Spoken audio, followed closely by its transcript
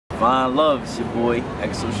Divine Love, it's your boy,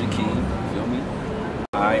 Exoshakeem, feel me?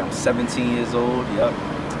 Alright, I'm 17 years old, yep.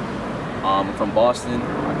 I'm from Boston,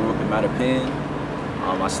 I grew up in Mattapan.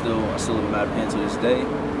 I still live in Mattapan to this day.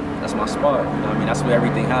 That's my spot, you know what I mean? That's where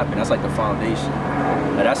everything happened, that's like the foundation.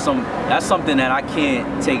 Like, that's something that I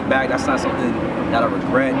can't take back, that's not something that I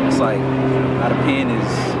regret. It's like, Mattapan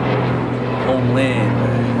is homeland,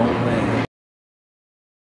 man, homeland.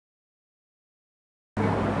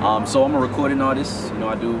 So I'm a recording artist, you know,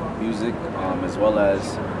 I do music as well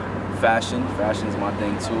as fashion. Fashion is my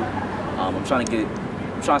thing too. I'm trying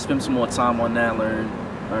to spend some more time on that, learn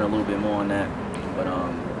a little bit more on that. But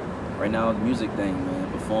right now, the music thing,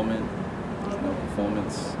 man, performing, you know,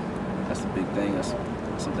 performance, that's the big thing. That's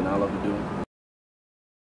something I love to do.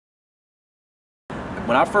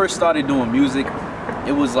 When I first started doing music,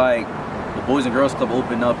 it was like the Boys and Girls Club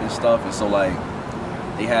opened up and stuff, and so like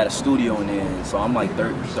they had a studio in there. So I'm like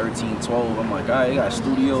 13, 12. I'm like, all right, you got a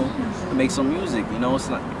studio to make some music. You know, it's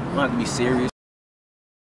not, you don't have to be serious.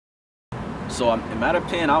 So in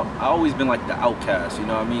Mattapan, I always been like the outcast. You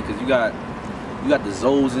know what I mean? Because you got the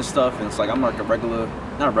Zoes and stuff, and it's like I'm like a regular,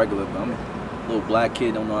 not a regular, but I'm a little black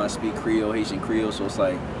kid, don't know how to speak Creole, Haitian Creole. So it's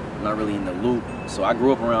like I'm not really in the loop. So I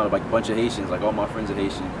grew up around like a bunch of Haitians. Like all my friends are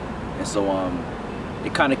Haitian, and so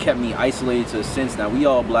it kind of kept me isolated to a sense. Now we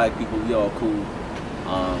all black people, we all cool.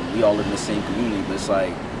 We all live in the same community, but it's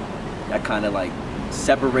like that kind of like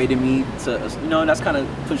separated me to, you know, and that's kind of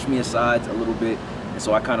pushed me aside a little bit. And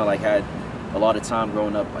so I kind of like had a lot of time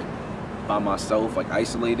growing up like by myself, like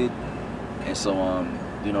isolated. And so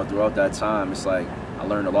you know, throughout that time, it's like I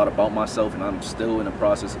learned a lot about myself, and I'm still in the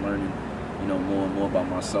process of learning, you know, more and more about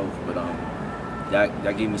myself. But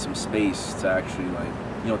that gave me some space to actually, like,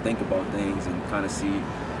 you know, think about things and kind of see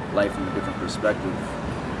life from a different perspective,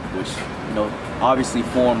 which, you know, obviously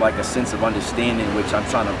form like a sense of understanding, which I'm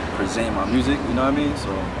trying to present in my music, you know what I mean?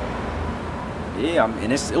 So yeah,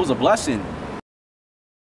 and it was a blessing.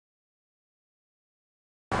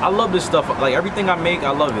 I love this stuff, like everything I make, I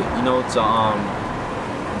love it, you know,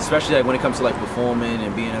 to especially like when it comes to like performing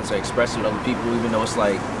and being able to express it with other people, even though it's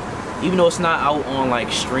not out on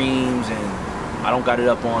like streams, and I don't got it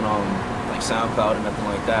up on like SoundCloud or nothing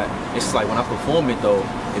like that. It's like when I perform it though,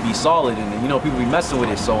 it be solid, and you know, people be messing with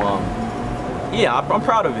it. So yeah, I'm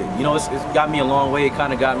proud of it. You know, it's got me a long way. It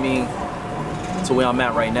kind of got me to where I'm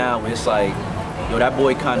at right now, where it's like, yo, that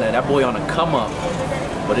boy on a come up,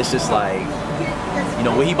 but it's just like, you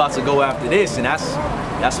know, where he about to go after this, and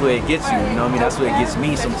that's where it gets you. You know what I mean? That's where it gets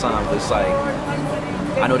me sometimes. But it's like,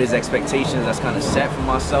 I know there's expectations that's kind of set for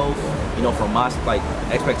myself. You know, from my like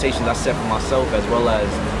expectations I set for myself, as well as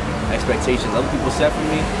expectations other people set for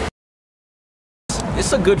me.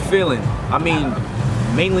 It's a good feeling. I mean,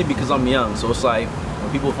 mainly because I'm young. So it's like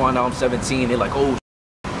when people find out I'm 17, they're like, oh,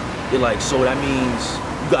 they're like, so that means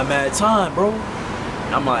you got mad time, bro.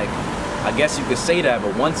 And I'm like, I guess you could say that,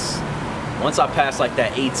 but once I pass like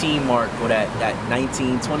that 18 mark or that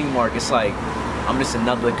 19, 20 mark, it's like I'm just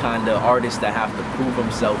another kind of artist that have to prove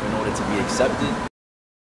himself in order to be accepted.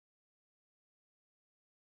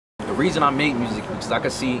 The reason I make music is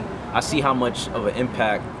because I see how much of an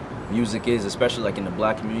impact music is, especially like in the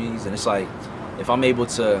black communities, and it's like if I'm able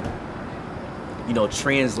to, you know,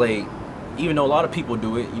 translate, even though a lot of people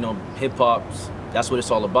do it, you know, hip hop's, that's what it's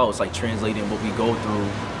all about. It's like translating what we go through,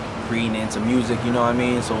 creating into music, you know what I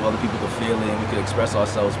mean? So other people could feel it and we could express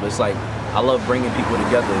ourselves. But it's like, I love bringing people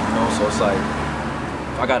together, you know? So it's like,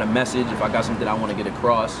 if I got a message, if I got something I want to get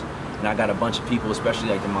across, and I got a bunch of people, especially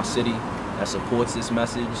like in my city, that supports this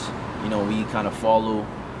message, you know, we kind of follow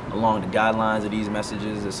along the guidelines of these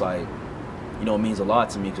messages. It's like, you know, it means a lot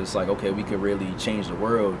to me, because it's like, okay, we could really change the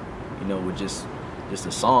world, you know, with just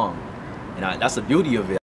a song. And that's the beauty of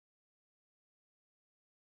it.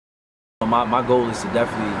 My goal is to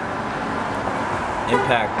definitely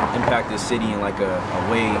impact this city in like a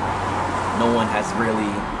way no one has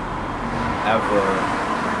really ever,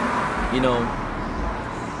 you know,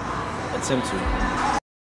 attempted to.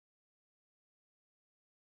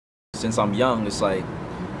 Since I'm young, it's like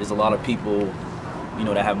there's a lot of people, you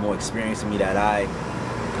know, that have more experience than me that I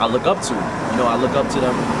look up to. You know, I look up to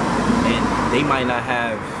them, and they might not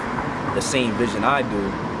have the same vision I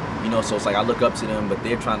do. You know, so it's like I look up to them, but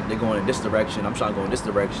they're going in this direction. I'm trying to go in this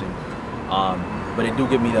direction. But it does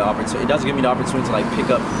give me the opportunity to like pick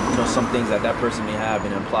up, you know, some things that person may have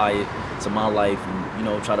and apply it to my life, and, you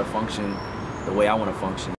know, try to function the way I want to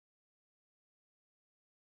function.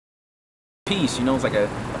 Peace, you know, it's like a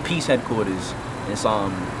peace headquarters.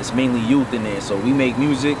 It's mainly youth in there. So we make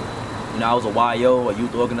music. You know, I was a YO, a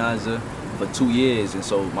youth organizer, for 2 years, and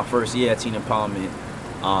so my first year at Teen Empowerment,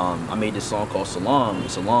 I made this song called Salam.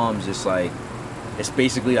 Salam's just like, it's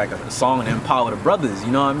basically like a song to empower the brothers,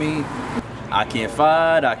 you know what I mean? I can't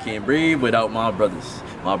fight, I can't breathe without my brothers.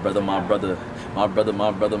 My brother, my brother, my brother,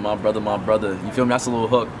 my brother, my brother, my brother. You feel me? That's a little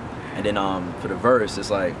hook. And then for the verse,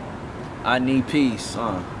 it's like, I need peace,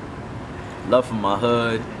 love for my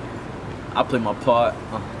hood. I play my part,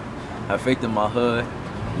 have faith in my hood.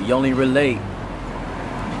 We only relate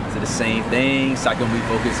to the same things. How can we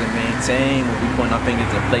focus and maintain when we point our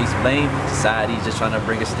fingers and place blame? Society's just trying to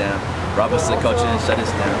bring us down, rob us of culture and shut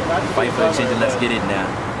us down. Fight for the change and let's get it now.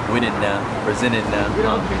 Win it now, present it now.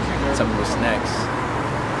 Tell me what's next.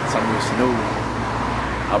 Tell me what's new.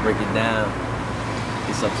 I'll break it down.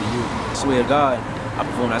 It's up to you. I swear to God, I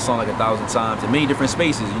performed that song like 1,000 times in many different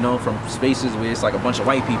spaces, you know, from spaces where it's like a bunch of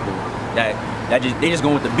white people that they just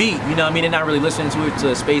going with the beat, you know what I mean? They're not really listening to it,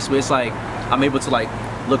 to a space where it's like, I'm able to like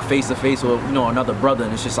look face to face with, you know, another brother,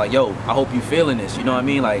 and it's just like, yo, I hope you feeling this, you know what I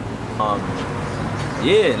mean? Like,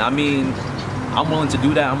 yeah, and I mean, I'm willing to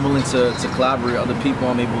do that. I'm willing to collaborate with other people.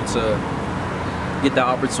 I'm able to get that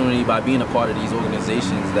opportunity by being a part of these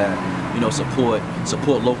organizations that, you know, support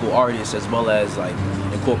local artists, as well as like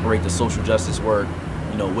incorporate the social justice work,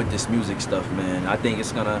 you know, with this music stuff, man. I think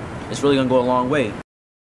it's really gonna go a long way.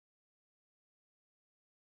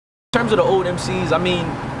 In terms of the old MCs, I mean,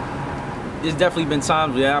 there's definitely been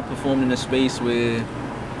times where I performed in a space where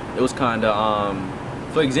it was kind of,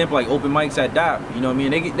 for example, like open mics at DAP, you know what I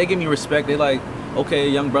mean? They give me respect. They like, okay,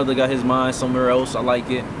 young brother got his mind somewhere else. I like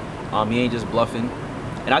it. He ain't just bluffing.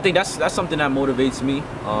 And I think that's something that motivates me,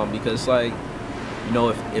 because it's like, you know,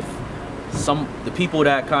 if the people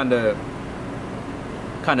that kind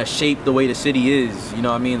of shape the way the city is, you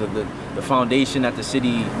know what I mean? The foundation that the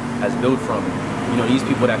city has built from, you know, these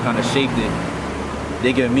people that kind of shaped it,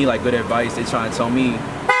 they giving me like good advice. They trying to tell me, you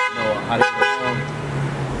know,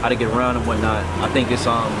 how to get around and whatnot. I think it's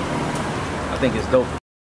dope.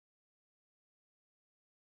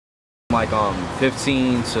 Like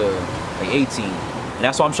 15 to like 18, and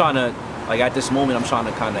that's why I'm trying to, like, at this moment I'm trying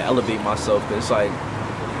to kind of elevate myself, because it's like,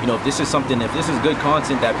 you know, if this is good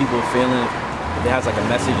content that people are feeling, if it has like a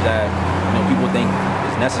message that, you know, people think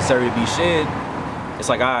is necessary to be shared, it's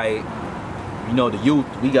like, alright, you know, the youth,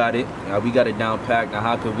 we got it down packed. Now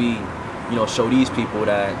how could we, you know, show these people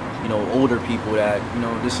that, you know, older people that, you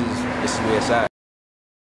know, this is where it's at.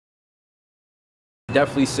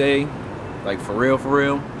 Definitely say, like, for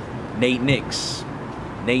real, Nate Nicks.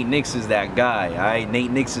 Nate Nicks is that guy, alright?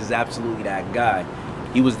 Nate Nicks is absolutely that guy.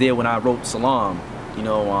 He was there when I wrote Salam, you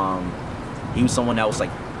know. He was someone that was like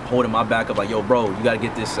holding my back up, like, yo, bro, you gotta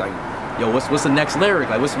get this, like, yo, what's the next lyric?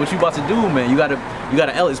 Like, what you about to do, man? You gotta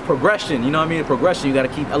it's progression, you know what I mean? Progression, you gotta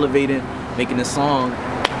keep elevating, making this song,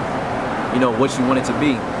 you know, what you want it to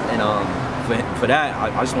be. And for that,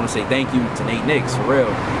 I just want to say thank you to Nate Nicks, for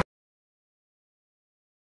real.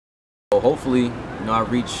 So hopefully, you know, I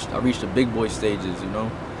reach the big boy stages, you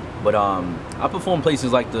know. But I perform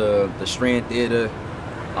places like the Strand Theater,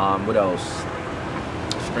 what else?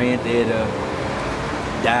 Strand Theater,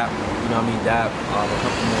 DAP, you know what I mean, DAP, a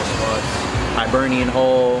couple more spots, Hibernian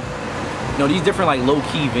Hall, you know, these different like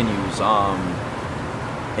low-key venues.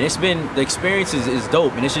 And it's been, the experience is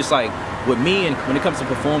dope, and it's just like, with me, and when it comes to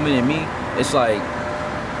performing and me, it's like,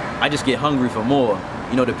 I just get hungry for more,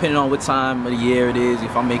 you know, depending on what time of the year it is,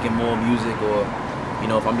 if I'm making more music, or, you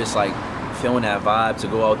know, if I'm just like feeling that vibe to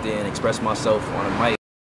go out there and express myself on a mic.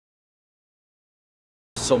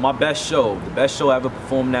 So my best show, the best show I ever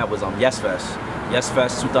performed at was Yes Fest. Yes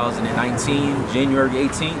Fest 2019, January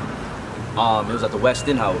 18th. It was at the West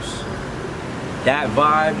End House. That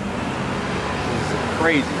vibe was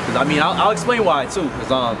crazy. Cause I mean, I'll explain why too.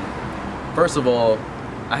 Cause first of all,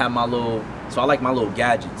 I have my little, so I like my little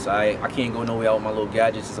gadgets. I can't go nowhere without my little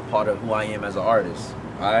gadgets. It's a part of who I am as an artist.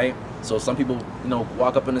 All right. So some people, you know,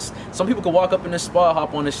 some people could walk up in the spot,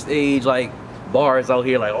 hop on the stage, like bars out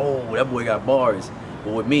here, like, oh, that boy got bars.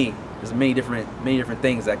 But with me, there's many different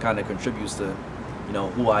things that kind of contributes to, you know,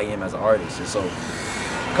 who I am as an artist. And so,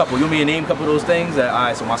 you want me to name a couple of those things? All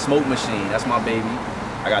right, so my smoke machine, that's my baby.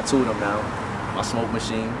 I got two of them now. My smoke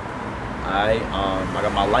machine. All right, I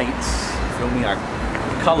got my lights. You feel me?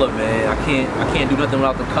 Color, man. I can't do nothing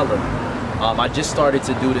without the color. I just started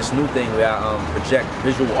to do this new thing where I project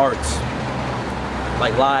visual arts,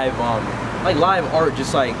 like live art,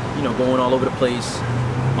 just like, you know, going all over the place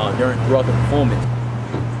throughout the performance.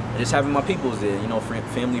 And just having my peoples there, you know,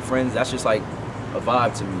 family, friends, that's just like a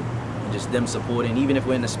vibe to me. And just them supporting, even if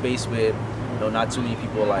we're in a space where, you know, not too many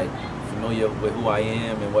people are like familiar with who I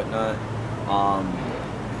am and whatnot.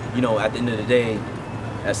 You know, at the end of the day,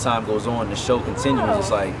 as time goes on, the show continues.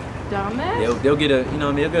 It's like they'll get a, you know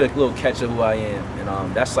what I mean, they'll get a little catch of who I am,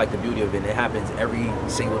 and that's like the beauty of it. It happens every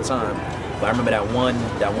single time. But I remember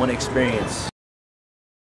that one experience.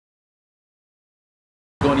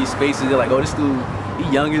 Going these spaces, they're like, oh, this dude,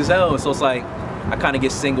 he young as hell. So it's like I kind of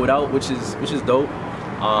get singled out, which is dope.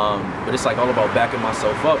 But it's like all about backing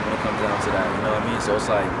myself up when it comes down to that. You know what I mean? So it's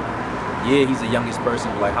like, yeah, he's the youngest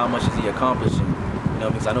person, but like, how much is he accomplishing? You know,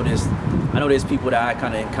 because I know there's people that I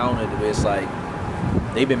kind of encountered where it's like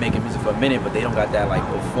they've been making music for a minute, but they don't got that like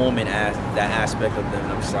performing that aspect of them.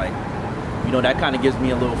 And I'm just like, you know, that kind of gives me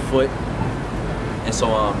a little foot. And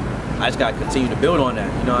so I just gotta continue to build on that.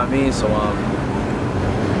 You know what I mean? So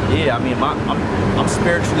yeah, I mean, I'm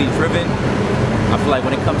spiritually driven. I feel like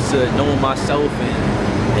when it comes to knowing myself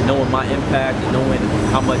and knowing my impact and knowing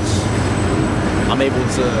how much I'm able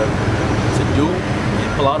to do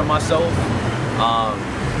and pull out of myself,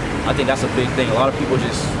 I think that's a big thing. A lot of people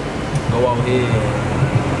just go out here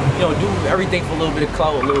and, you know, do everything for a little bit of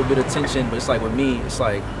clout, a little bit of attention, but it's like with me, it's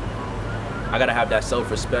like I gotta have that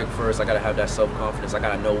self-respect first. I gotta have that self-confidence. I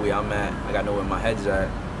gotta know where I'm at. I gotta know where my head's at,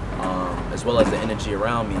 as well as the energy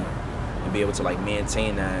around me, and be able to like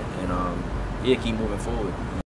maintain that and yeah, keep moving forward.